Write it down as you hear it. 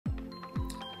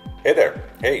Hey there.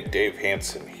 Hey, Dave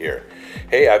Hansen here.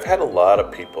 Hey, I've had a lot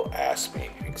of people ask me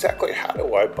exactly how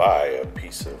do I buy a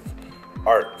piece of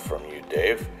art from you,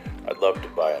 Dave? I'd love to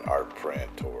buy an art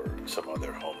print or some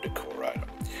other home decor item.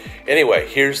 Anyway,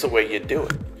 here's the way you do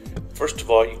it. First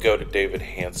of all, you go to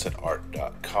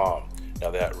davidhansenart.com. Now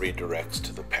that redirects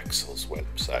to the Pexels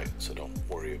website, so don't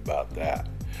worry about that.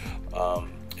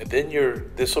 And then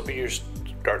this will be your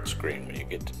start screen when you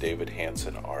get to David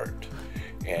Hansen Art.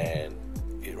 And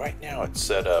right now it's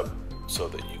set up so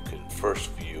that you can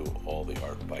first view all the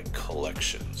art by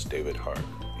collections, David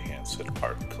Hansen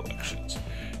Art Collections.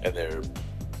 And they're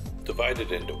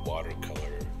divided into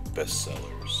watercolor,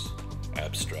 bestsellers,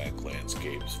 abstract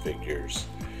landscapes, figures,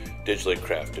 digitally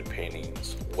crafted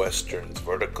paintings, westerns,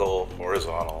 vertical,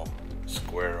 horizontal,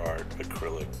 square art,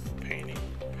 acrylic painting,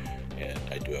 and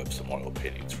I do have some oil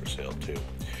paintings for sale too.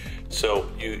 So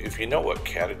if you know what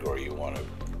category you want to,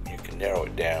 you can narrow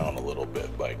it down a little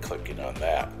bit by clicking on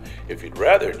that. If you'd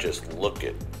rather just look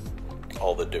at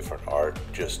all the different art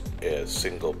just as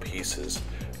single pieces,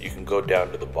 you can go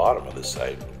down to the bottom of the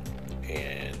site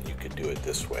and you can do it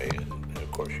this way. And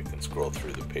of course you can scroll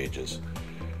through the pages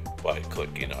by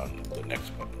clicking on the next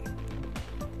button.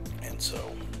 And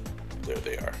so there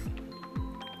they are.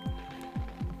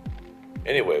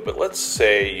 Anyway, but let's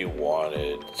say you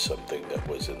wanted something that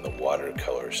was in the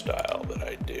watercolor style that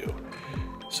I do.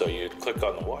 So you'd click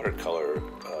on the watercolor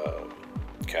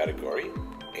category,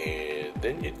 and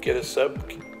then you'd get a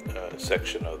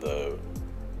section of the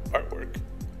artwork.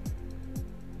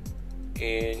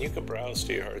 And you can browse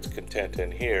to your heart's content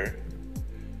in here.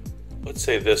 Let's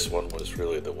say this one was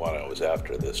really the one I was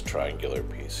after, this triangular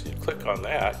piece. You'd click on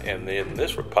that, and then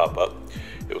this would pop up.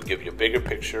 It would give you a bigger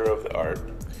picture of the art,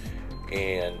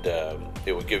 and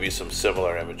it would give you some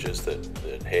similar images that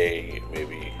hey,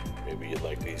 maybe you'd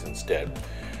like these instead.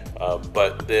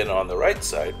 But then on the right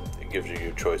side, it gives you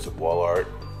your choice of wall art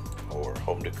or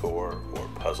home decor or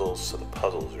puzzles. So the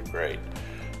puzzles are great.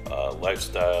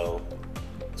 Lifestyle,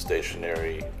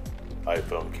 stationery,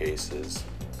 iPhone cases,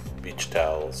 beach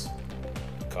towels,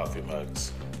 coffee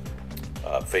mugs,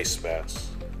 face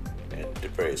masks, and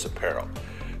various apparel.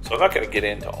 So I'm not going to get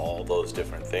into all those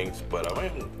different things, but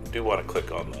I do want to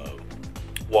click on the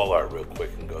wall art real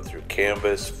quick and go through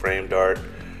canvas, framed art,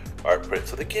 art print.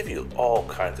 So they give you all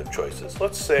kinds of choices.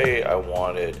 Let's say I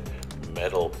wanted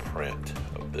metal print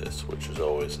of this, which is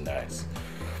always nice.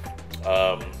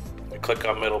 I click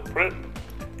on metal print.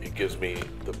 It gives me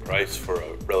the price for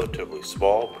a relatively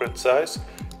small print size,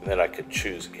 and then I could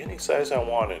choose any size I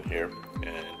want in here.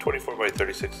 And 24 by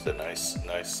 36 is a nice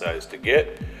size to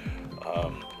get.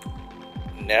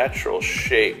 Natural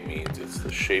shape means it's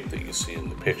the shape that you see in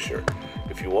the picture.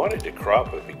 If you wanted to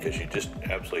crop it because you just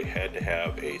absolutely had to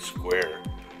have a square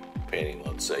painting,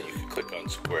 let's say, you could click on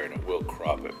square and it will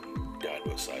crop it down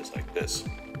to a size like this.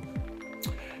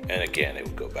 And again, it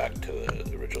would go back to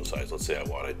the original size. Let's say I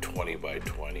wanted 20 by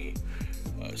 20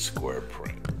 square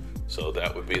print. So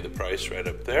that would be the price right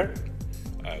up there.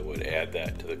 I would add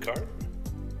that to the cart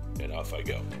and off I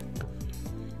go.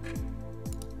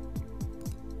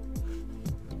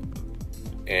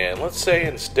 And let's say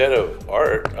instead of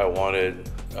art, I wanted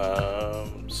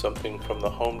something from the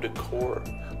home decor.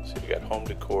 So you got home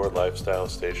decor, lifestyle,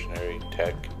 stationery,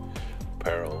 tech,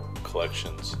 apparel,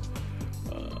 collections.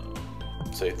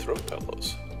 Say throw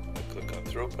pillows. I click on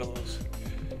throw pillows,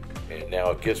 and now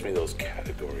it gives me those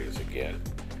categories again.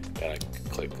 And I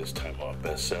click this time on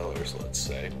bestsellers, let's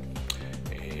say.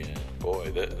 And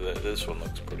boy, this one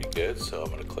looks pretty good, so I'm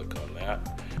going to click on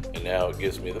that. And now it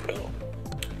gives me the pillow.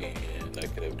 And I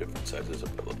can have different sizes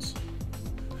of pillows.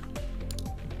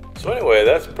 So anyway,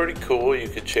 that's pretty cool. You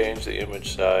could change the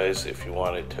image size if you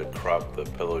wanted to crop the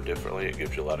pillow differently. It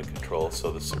gives you a lot of control.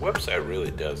 So this website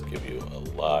really does give you a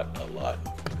lot of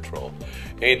control.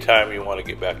 Anytime you want to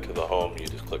get back to the home, you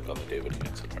just click on the David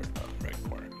Hansen art on the right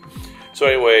corner. So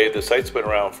anyway, the site's been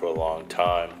around for a long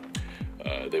time.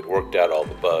 They've worked out all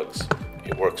the bugs.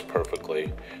 It works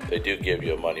perfectly. They do give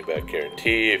you a money-back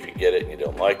guarantee. If you get it and you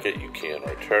don't like it, you can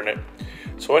return it.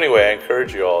 So anyway, I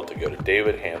encourage you all to go to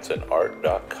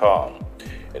davidhansenart.com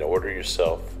and order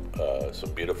yourself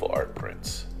some beautiful art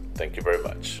prints. Thank you very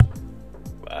much.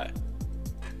 Bye.